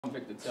I'm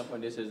Victor Temple,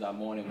 and this is our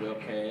morning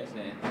webcast.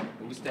 And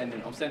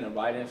I'm standing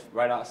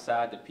right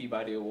outside the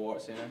Peabody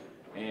Award Center,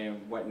 and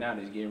right now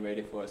they're getting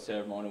ready for a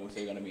ceremony which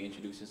they're going to be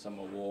introducing some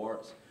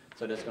awards.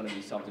 So that's going to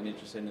be something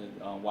interesting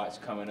to watch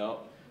coming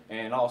up.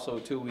 And also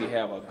too, we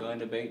have a gun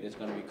debate that's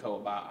going to be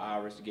covered by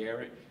Iris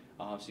Garrett.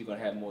 So you're going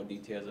to have more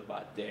details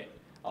about that.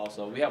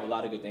 Also, we have a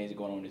lot of good things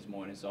going on this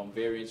morning, so I'm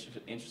very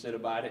interested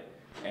about it,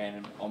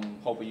 and I'm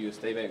hoping you'll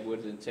stay back with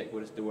us and check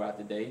with us throughout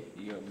the day.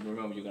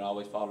 Remember, you can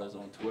always follow us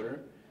on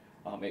Twitter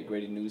at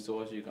Grady News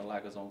Source. You can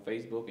like us on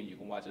Facebook, and you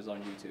can watch us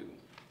on YouTube.